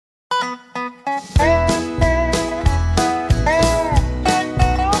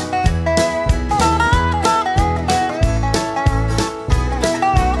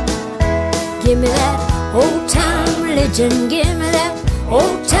Give me that old-time religion, give me that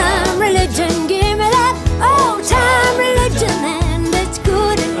old-time religion, give me that old-time religion, and it's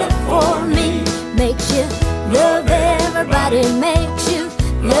good enough for me. Makes you love everybody, makes you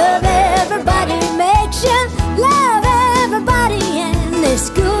love everybody, makes you love everybody, and it's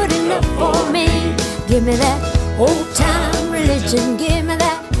good enough for me. Give me that old-time religion, give me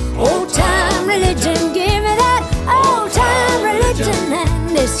that old-time religion, give me that old-time religion,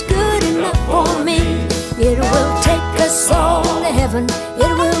 and it's good enough for me. It will take us all to heaven,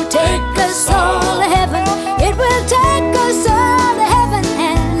 it will take us all to heaven, it will take